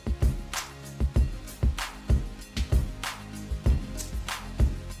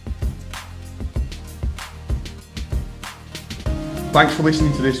Thanks for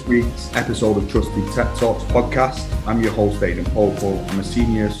listening to this week's episode of Trusted Tech Talks podcast. I'm your host, Aidan Popo. I'm a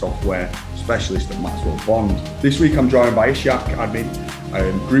senior software specialist at Maxwell Bond. This week I'm joined by Ishak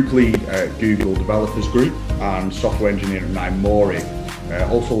Admin, group lead at Google Developers Group and software engineer at Naimori,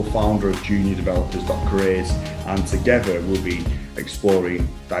 also the founder of juniordevelopers.careers, and together we'll be exploring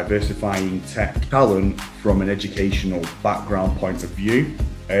diversifying tech talent from an educational background point of view.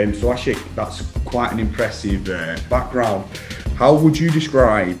 So Ashik, that's quite an impressive background. How would you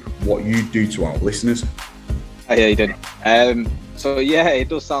describe what you do to our listeners? Hi, Aidan. It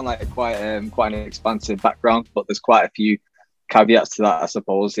does sound like quite an expansive background, but there's quite a few caveats to that, I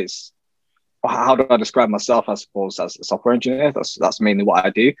suppose. It's how do I describe myself? I suppose as a software engineer, that's mainly what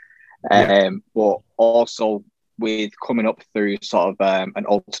I do. But also with coming up through sort of an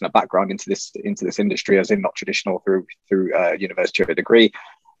alternate background into this industry, as in not traditional through university or a degree.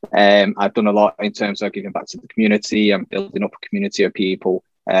 I've done a lot in terms of giving back to the community and building up a community of people,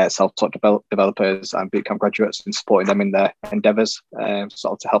 self-taught developers and bootcamp graduates, and supporting them in their endeavors,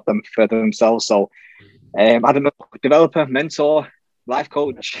 sort of to help them further themselves. So I don't know, developer, mentor, life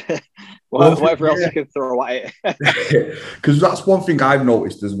coach, whatever else you can throw at it. Because that's one thing I've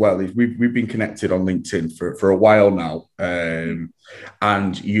noticed as well, is we've been connected on LinkedIn for a while now,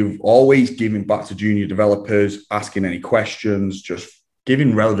 and you've always given back to junior developers, asking any questions, just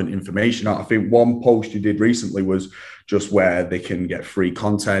giving relevant information out. I think one post you did recently was just where they can get free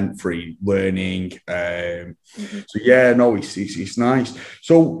content, free learning. It's nice.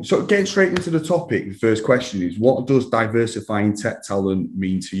 So getting straight into the topic, the first question is, what does diversifying tech talent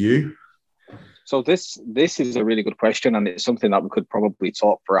mean to you? So this is a really good question, and it's something that we could probably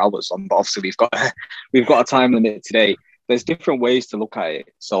talk for hours on, but obviously we've got a time limit today. There's different ways to look at it.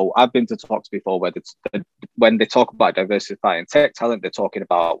 So I've been to talks before where when they talk about diversifying tech talent, they're talking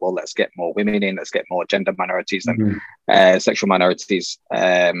about, well, let's get more women in, let's get more gender minorities and sexual minorities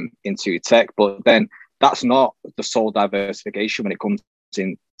into tech. But then that's not the sole diversification when it comes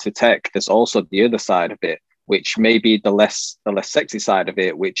into tech. There's also the other side of it, which may be the less sexy side of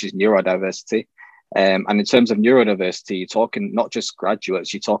it, which is neurodiversity. And in terms of neurodiversity, you're talking not just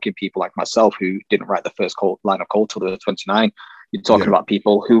graduates, you're talking people like myself who didn't write the first line of code till they were 29. You're talking about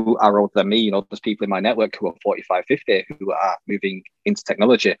people who are older than me. There's people in my network who are 45, 50 who are moving into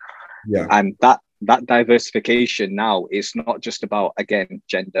technology. Yeah. And that diversification now is not just about, again,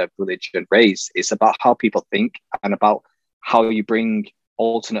 gender, religion, race. It's about how people think and about how you bring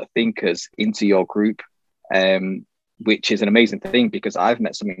alternate thinkers into your group. Which is an amazing thing, because I've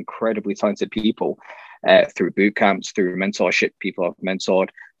met some incredibly talented people through boot camps, through mentorship. People I've mentored,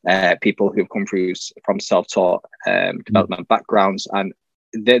 people who've come from self-taught development backgrounds, and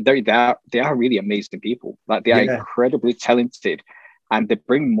they are really amazing people. Like, they are incredibly talented, and they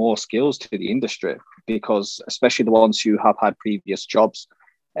bring more skills to the industry, because especially the ones who have had previous jobs,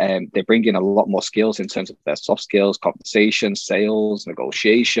 they bring in a lot more skills in terms of their soft skills, conversation, sales,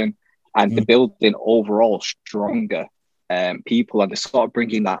 negotiation. And they're building overall stronger people, and they're sort of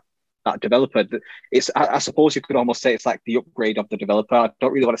bringing that developer. I suppose you could almost say it's like the upgrade of the developer. I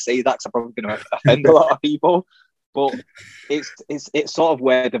don't really want to say that because I'm probably going to offend a lot of people, but it's sort of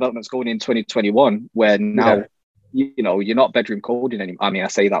where development's going in 2021, where now you're not bedroom coding anymore. I mean, I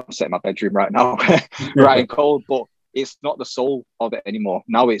say that I'm sitting in my bedroom right now writing code, but it's not the soul of it anymore.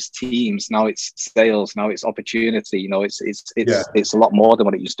 Now it's teams, now it's sales, now it's opportunity. It's a lot more than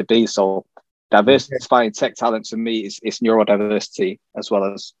what it used to be. So diversifying tech talent to me is neurodiversity as well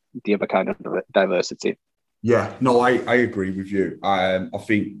as the other kind of diversity. Yeah, no, I agree with you. I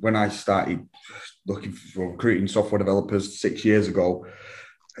think when I started looking for recruiting software developers 6 years ago,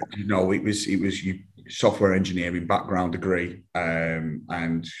 it was your software engineering background degree,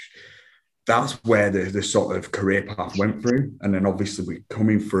 and that's where the sort of career path went through. And then obviously we're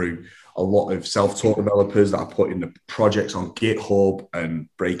coming through a lot of self-taught developers that are putting the projects on GitHub and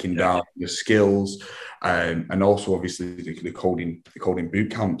breaking down the skills, and also obviously the coding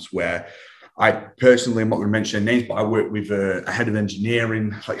boot camps, where I personally, I'm not going to mention names, but I work with a head of engineering,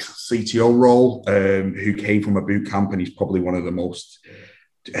 like CTO role, who came from a boot camp, and he's probably one of the most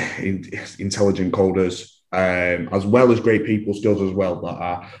intelligent coders, as well as great people skills as well,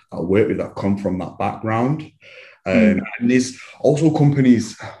 that I work with that come from that background. And there's also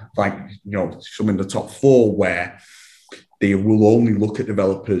companies like, some in the top 4 where they will only look at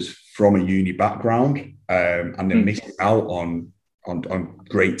developers from a uni background, and they're missing out on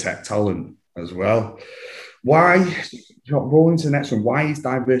great tech talent as well. Why, rolling to the next one, why is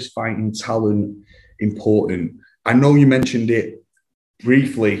diversifying talent important? I know you mentioned it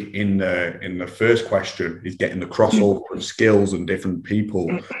briefly in the first question, is getting the crossover of skills and different people.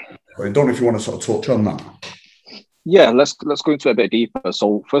 I don't know if you want to sort of touch on that. Yeah, let's go into it a bit deeper.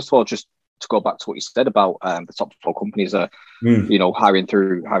 So first of all, just to go back to what you said about the top four companies are, Mm. hiring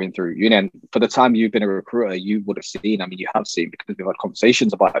through uni. And for the time you've been a recruiter, you would have seen. I mean, you have seen because we've had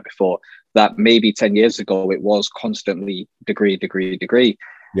conversations about it before. That maybe 10 years ago it was constantly degree, degree, degree.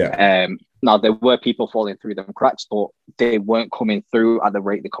 Yeah. Now there were people falling through them cracks, but they weren't coming through at the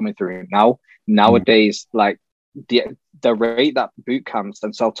rate they're coming through now. Mm. Nowadays, like the the rate that boot camps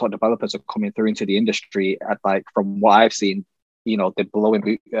and self-taught developers are coming through into the industry at, like, from what I've seen, they're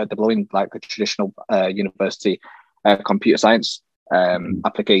blowing like the traditional university computer science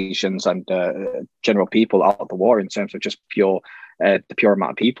applications and general people out of the water in terms of just the pure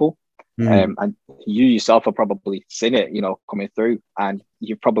amount of people. Mm. And you yourself have probably seen it, coming through, and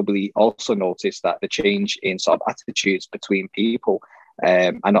you've probably also noticed that the change in sort of attitudes between people,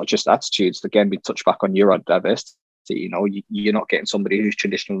 and not just attitudes. Again, we touch back on neurodiversity. You're not getting somebody who's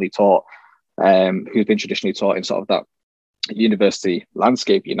been traditionally taught in sort of that university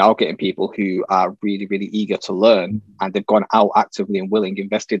landscape. You're now getting people who are really, really eager to learn, and they've gone out actively and willing,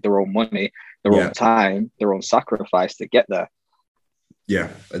 invested their own money, their own time, their own sacrifice to get there. Yeah,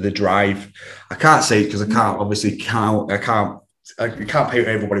 the drive. I can't say it because I can't obviously count. I can't paint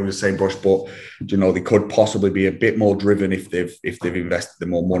everybody with the same brush, but they could possibly be a bit more driven if they've invested the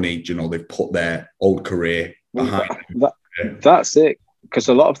more money. They've put their old career behind. That's it. Because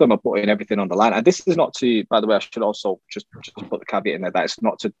a lot of them are putting everything on the line, and this is not to. By the way, I should also just put the caveat in there that it's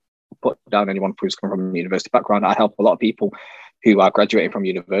not to put down anyone who's coming from a university background. I help a lot of people who are graduating from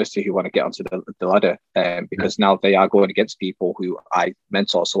university who want to get onto the ladder, because now they are going against people who I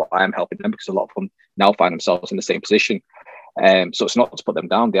mentor, so I am helping them because a lot of them now find themselves in the same position. So it's not to put them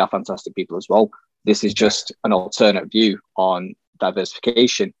down; they are fantastic people as well. This is just an alternate view on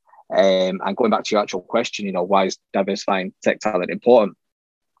diversification. And going back to your actual question, why is diversifying tech talent important?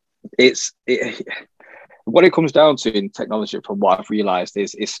 What it comes down to in technology, from what I've realized,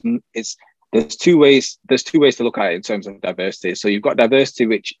 is there's two ways to look at it in terms of diversity. So you've got diversity,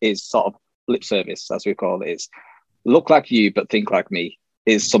 which is sort of lip service, as we call it. It's look like you but think like me,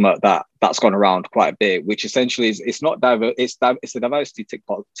 is something that's gone around quite a bit, which essentially is, it's not diverse, it's the diversity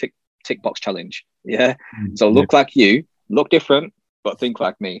tick box challenge. Yeah. So look like you, look different, but think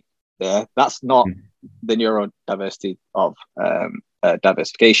like me. Yeah, that's not the neurodiversity of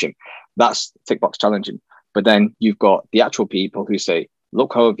diversification. That's tick box challenging. But then you've got the actual people who say,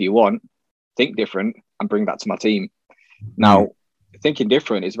 look however you want, think different, and bring that to my team. Now, thinking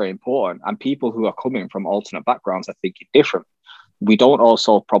different is very important, and people who are coming from alternate backgrounds are thinking different. We don't all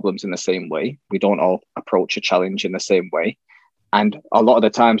solve problems in the same way. We don't all approach a challenge in the same way. And a lot of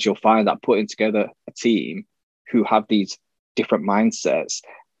the times you'll find that putting together a team who have these different mindsets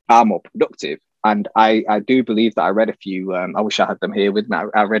are more productive. And I do believe that I read a few, I wish I had them here with me.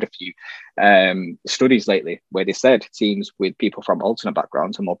 I read a few studies lately where they said teams with people from alternate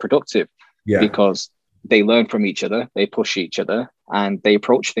backgrounds are more productive because they learn from each other, they push each other, and they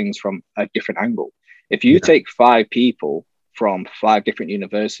approach things from a different angle. If you take 5 people from 5 different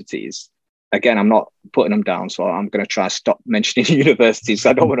universities, again, I'm not putting them down, so I'm going to try to stop mentioning universities.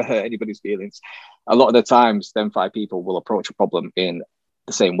 I don't want to hurt anybody's feelings. A lot of the times, them 5 people will approach a problem in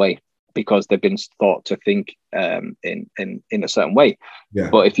the same way because they've been taught to think in a certain way.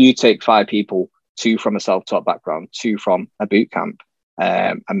 But if you take 5 people, 2 from a self-taught background, 2 from a boot camp,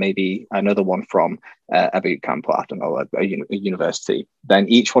 and maybe another one from a boot camp, or I don't know, a university, then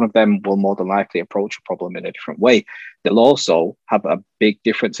each one of them will more than likely approach a problem in a different way. They'll also have a big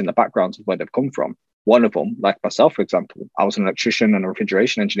difference in the backgrounds of where they've come from. One of them, like myself, for example, I was an electrician and a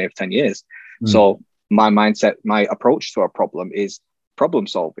refrigeration engineer for 10 years. So my mindset, my approach to a problem is problem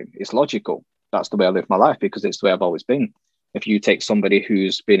solving. It's logical. That's the way I live my life because it's the way I've always been. If you take somebody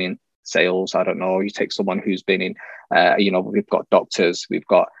who's been in sales, I don't know, you take someone who's been in, we've got doctors, we've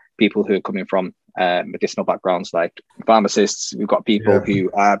got people who are coming from medicinal backgrounds like pharmacists, we've got people who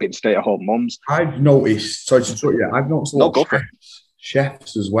have been stay-at-home mums. I've noticed, I've noticed a lot of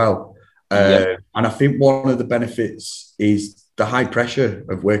chefs as well. And I think one of the benefits is the high pressure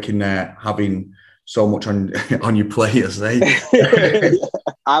of working there, having so much on your plate, as they.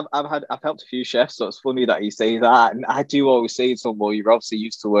 I've helped a few chefs, so it's funny that you say that. And I do always say to them, well, you're obviously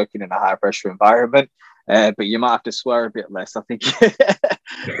used to working in a high pressure environment, but you might have to swear a bit less, I think.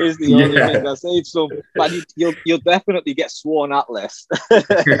 Is the only thing I say to them. But you'll definitely get sworn at less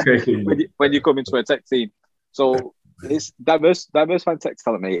when you come into a tech team. So it's diversifying tech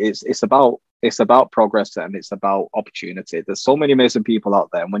talent, mate. It's about progress and it's about opportunity. There's so many amazing people out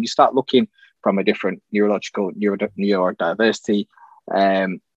there, and when you start looking from a different neurodiversity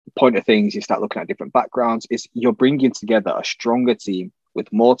point of things, you start looking at different backgrounds. You're bringing together a stronger team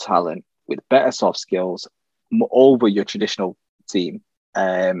with more talent, with better soft skills, over your traditional team,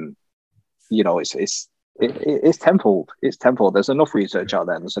 you know, it's tenfold. It's tenfold. There's enough research out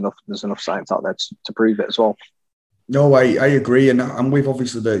there. There's enough science out there to prove it as well. No, I agree, and with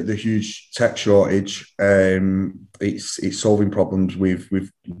obviously the huge tech shortage, it's solving problems with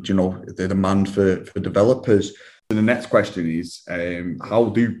you know, the demand for developers. And the next question is, how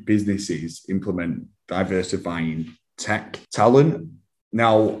do businesses implement diversifying tech talent?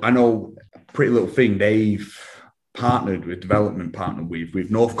 Now, I know Pretty Little Thing, they've partnered with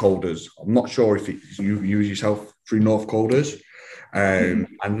North Coders. I'm not sure if you use yourself through North Coders.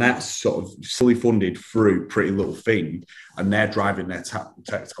 And that's sort of fully funded through Pretty Little Thing, and they're driving their tech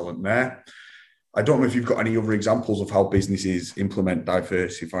talent there. I don't know if you've got any other examples of how businesses implement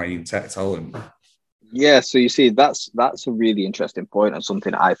diversifying tech talent. Yeah, so you see, that's a really interesting point and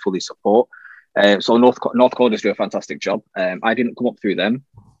something I fully support. So North Coders do a fantastic job. I didn't come up through them,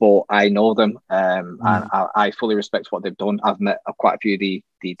 but I know them, and I fully respect what they've done. I've met quite a few of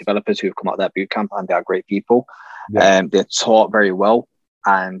the developers who have come out of their bootcamp, and they are great people. Yeah. They're taught very well,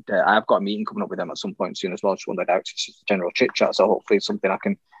 and I've got a meeting coming up with them at some point soon as well. Just one of the directors, just a general chit chat. So hopefully it's something I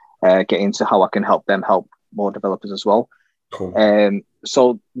can get into, how I can help them help more developers as well. Cool.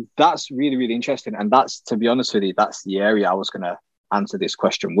 So that's really, really interesting, and that's, to be honest with you, that's the area I was going to answer this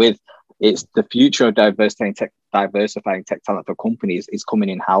question with. It's the future of diversifying tech talent for companies is coming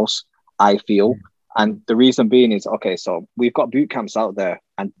in house, I feel. And the reason being is, okay, so we've got boot camps out there,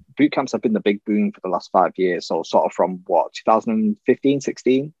 and boot camps have been the big boom for the last 5 years. So sort of from 2015,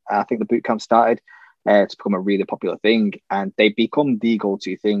 16, I think the boot camp started to become a really popular thing, and they become the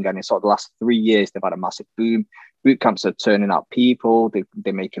go-to thing. And in sort of the last 3 years, they've had a massive boom. Boot camps are turning out people,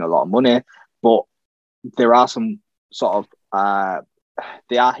 they're making a lot of money, but there are some sort of,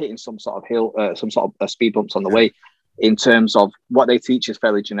 they are hitting some sort of speed bumps on the way in terms of what they teach is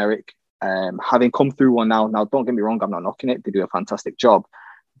fairly generic. Having come through one now, don't get me wrong, I'm not knocking it. They do a fantastic job,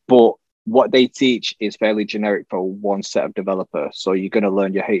 but what they teach is fairly generic for one set of developers. So you're going to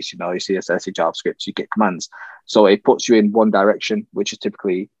learn your HTML, your CSS, your JavaScript, you get commands. So it puts you in one direction, which is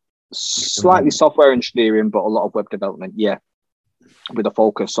typically slightly software engineering, but a lot of web development, with a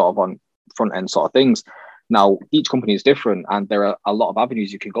focus sort of on front end sort of things. Now, each company is different, and there are a lot of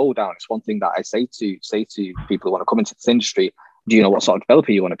avenues you can go down. It's one thing that I say to people who want to come into this industry: do you know what sort of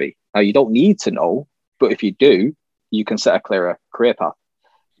developer you want to be? Now, you don't need to know, but if you do, you can set a clearer career path.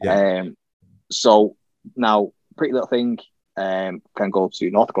 Yeah. So now, Pretty Little Thing can go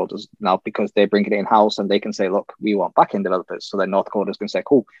to North Coders now because they're bringing it in-house, and they can say, look, we want back-end developers. So then North Coders can say,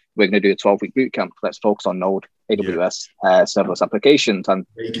 cool, we're going to do a 12-week bootcamp. Let's focus on Node, AWS, serverless applications, and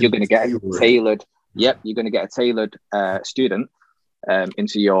you're going to get tailored. Yep, you're going to get a tailored student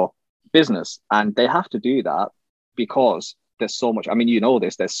into your business. And they have to do that because there's so much, I mean, you know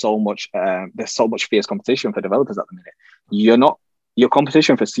this, there's so much fierce competition for developers at the minute. Your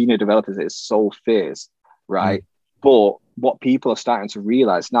competition for senior developers is so fierce, right? But what people are starting to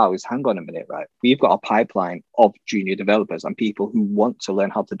realize now is, hang on a minute, right? We've got a pipeline of junior developers and people who want to learn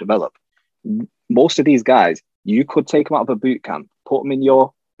how to develop. Most of these guys, you could take them out of a boot camp, put them in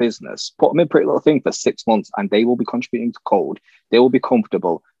your business, put them in Pretty Little Thing for 6 months, and they will be contributing to code. They will be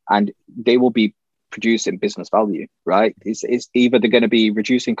comfortable, and they will be producing business value, right? It's either they're going to be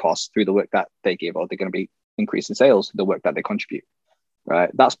reducing costs through the work that they give, or they're going to be increasing sales through the work that they contribute,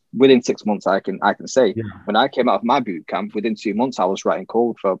 right? That's within 6 months. I can say when I came out of my boot camp, within 2 months I was writing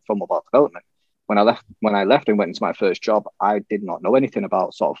code for mobile development. When I left and went into my first job, I did not know anything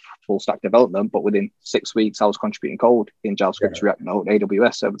about sort of full stack development, but within 6 weeks I was contributing code in JavaScript, React, Node,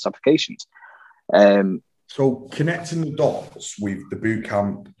 AWS, serverless applications. So connecting the dots with the boot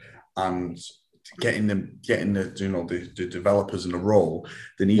camp and getting the developers in a role,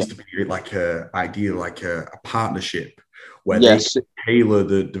 there needs to be like a partnership where they tailor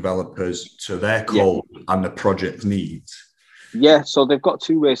the developers to their code and the project needs. Yeah, so they've got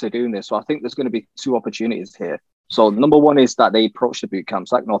 2 ways of doing this. So I think there's going to be 2 opportunities here. So number one is that they approach the boot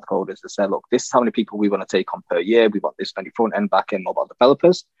camps like North Coders and say, look, this is how many people we want to take on per year. We want this many front end, back end, mobile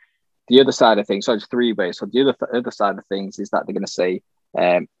developers. The other side of things, so it's 3 ways. So the other side of things is that they're going to say,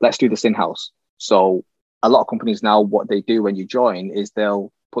 let's do this in-house. So a lot of companies now, what they do when you join is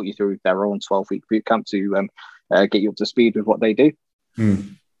they'll put you through their own 12-week boot camp to get you up to speed with what they do.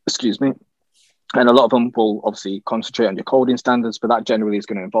 Excuse me. And a lot of them will obviously concentrate on your coding standards, but that generally is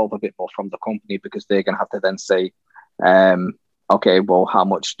going to involve a bit more from the company, because they're going to have to then say, okay, well, how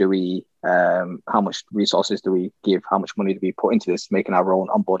much resources do we give? How much money do we put into this, making our own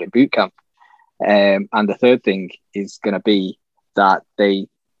onboarding bootcamp? And the third thing is going to be that they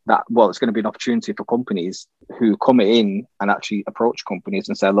it's going to be an opportunity for companies who come in and actually approach companies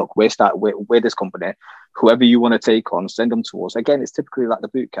and say, look, we're this company, whoever you want to take on, send them to us. Again, it's typically like the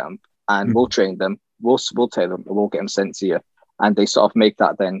boot camp, and we'll train them, we'll take them, we'll get them sent to you. And they sort of make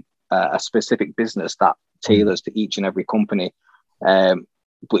that then a specific business that tailors to each and every company,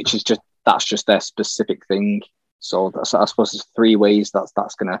 which is that's just their specific thing. So I suppose there's three ways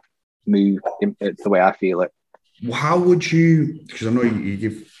that's going to move the way I feel it. How would you, because I know you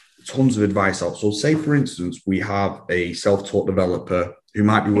give tons of advice out. So say, for instance, we have a self-taught developer who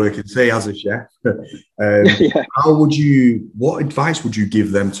might be working, say, as a chef. What advice would you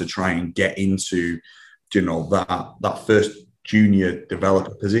give them to try and get into, that first junior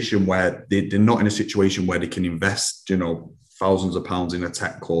developer position where they're not in a situation where they can invest, thousands of pounds in a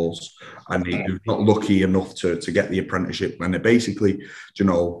tech course, and they're not lucky enough to get the apprenticeship, and they're basically,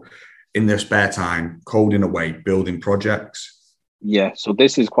 in their spare time, coding away, building projects? Yeah, so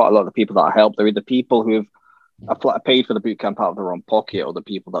this is quite a lot of the people that I help. They're either people who've paid for the bootcamp out of their own pocket, or the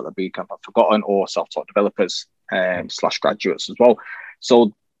people that the bootcamp have forgotten, or self-taught developers / graduates as well.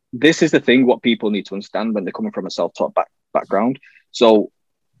 So this is the thing, what people need to understand when they're coming from a self-taught background. So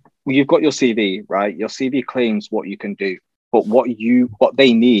you've got your CV, right? Your CV claims what you can do, but what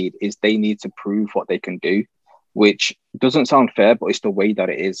they need is they need to prove what they can do, which doesn't sound fair, but it's the way that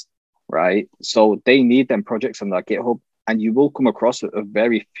it is. Right. So they need them projects on their GitHub, and you will come across a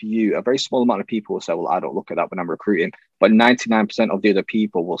very small amount of people will say, well, I don't look at that when I'm recruiting, but 99% of the other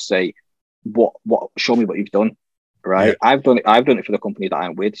people will say, what, show me what you've done. Right. Yeah. I've done it for the company that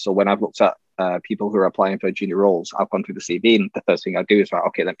I'm with. So when I've looked at people who are applying for junior roles, I've gone through the CV, and the first thing I do is, right,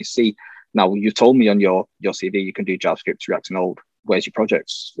 okay, let me see. Now, you told me on your CV, you can do JavaScript, React, and Node. Where's your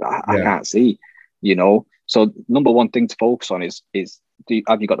projects? I can't see, So number one thing to focus on is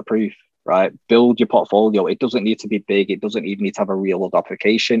have you got the proof, right? Build your portfolio. It doesn't need to be big. It doesn't even need to have a real world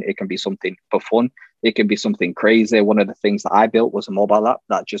application. It can be something for fun. It can be something crazy. One of the things that I built was a mobile app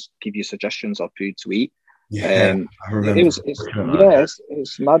that just give you suggestions of food to eat. Yeah, I remember. It's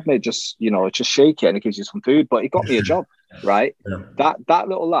mad, mate. It's just shake it and it gives you some food, but it got me a job, right? Yeah. That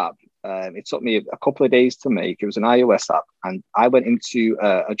little app, it took me a couple of days to make. It was an iOS app, and I went into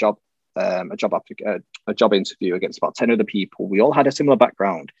a job interview against about 10 other people. We all had a similar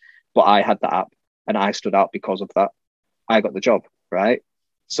background, but I had the app and I stood out because of that. I got the job, right?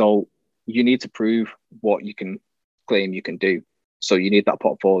 So you need to prove what you can claim you can do. So you need that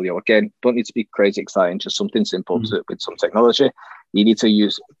portfolio. Again, don't need to be crazy exciting, just something simple with some technology. They need to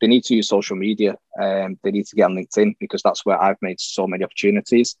use social media, and they need to get on LinkedIn, because that's where I've made so many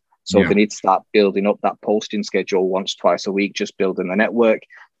opportunities. So they need to start building up that posting schedule once, twice a week, just building the network.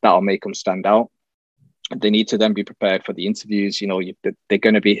 That'll make them stand out. They need to then be prepared for the interviews. They're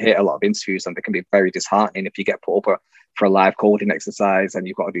going to be hit a lot of interviews, and they can be very disheartening if you get put up for a live coding exercise and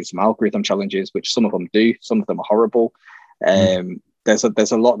you've got to do some algorithm challenges, which some of them do. Some of them are horrible. There's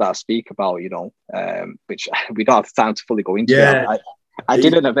a lot that I speak about, which we don't have time to fully go into. Yeah. I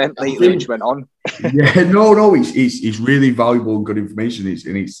did an event lately which went on. It's really valuable and good information.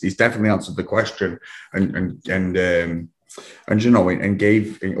 It's definitely answered the question and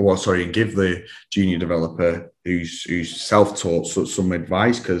give the junior developer who's self-taught some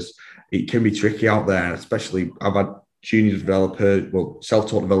advice, because it can be tricky out there. Especially, I've had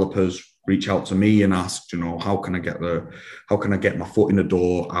self-taught developers reach out to me and ask, how can I get my foot in the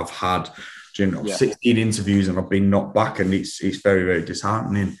door? I've had 16 interviews and I've been knocked back, and it's very, very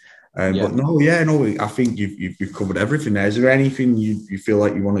disheartening. But I think you've covered everything there. Is there anything you feel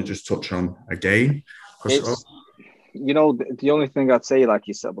like you want to just touch on again? The only thing I'd say, like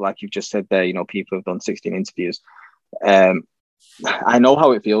you've just said there, people have done 16 interviews. I know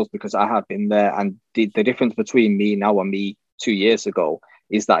how it feels, because I have been there. And the difference between me now and me 2 years ago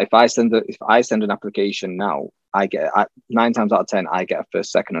is that if I send an application now, I get 9 times out of 10, I get a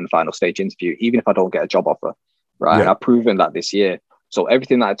first, second, and final stage interview, even if I don't get a job offer. Right? Yeah. And I've proven that this year. So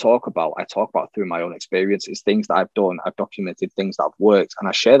everything that I talk about through my own experiences, things that I've done. I've documented things that have worked, and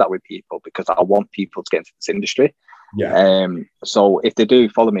I share that with people because I want people to get into this industry. Yeah. So if they do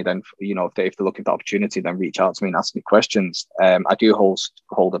follow me, then if they're looking for opportunity, then reach out to me and ask me questions. I do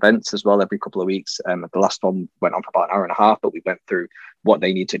hold events as well every couple of weeks. The last one went on for about an hour and a half, but we went through what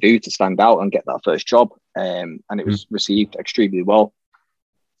they need to do to stand out and get that first job. And it was received extremely well.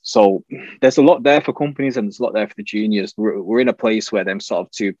 So there's a lot there for companies, and there's a lot there for the juniors. We're in a place where them sort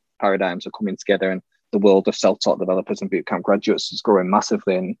of two paradigms are coming together, and the world of self-taught developers and bootcamp graduates is growing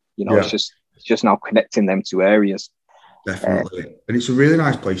massively. And it's just now connecting them two areas. Definitely. And it's a really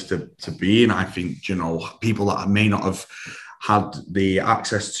nice place to be in. I think, people that may not have had the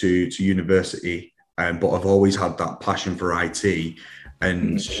access to university, but have always had that passion for IT,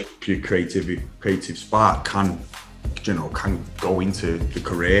 and pure creative spark can go into the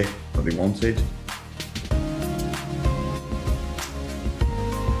career that they wanted.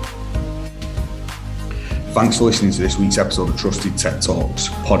 Thanks for listening to this week's episode of Trusted Tech Talks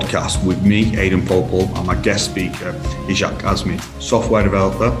podcast with me, Aidan Popel, and my guest speaker, Ishak Azmi, software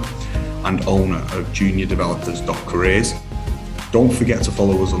developer and owner of juniordevelopers.careers. Don't forget to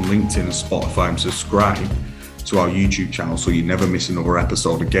follow us on LinkedIn and Spotify and subscribe to our YouTube channel so you never miss another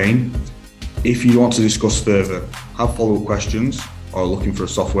episode again. If you want to discuss further, have follow-up questions, or are looking for a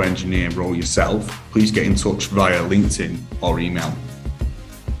software engineering role yourself, please get in touch via LinkedIn or email.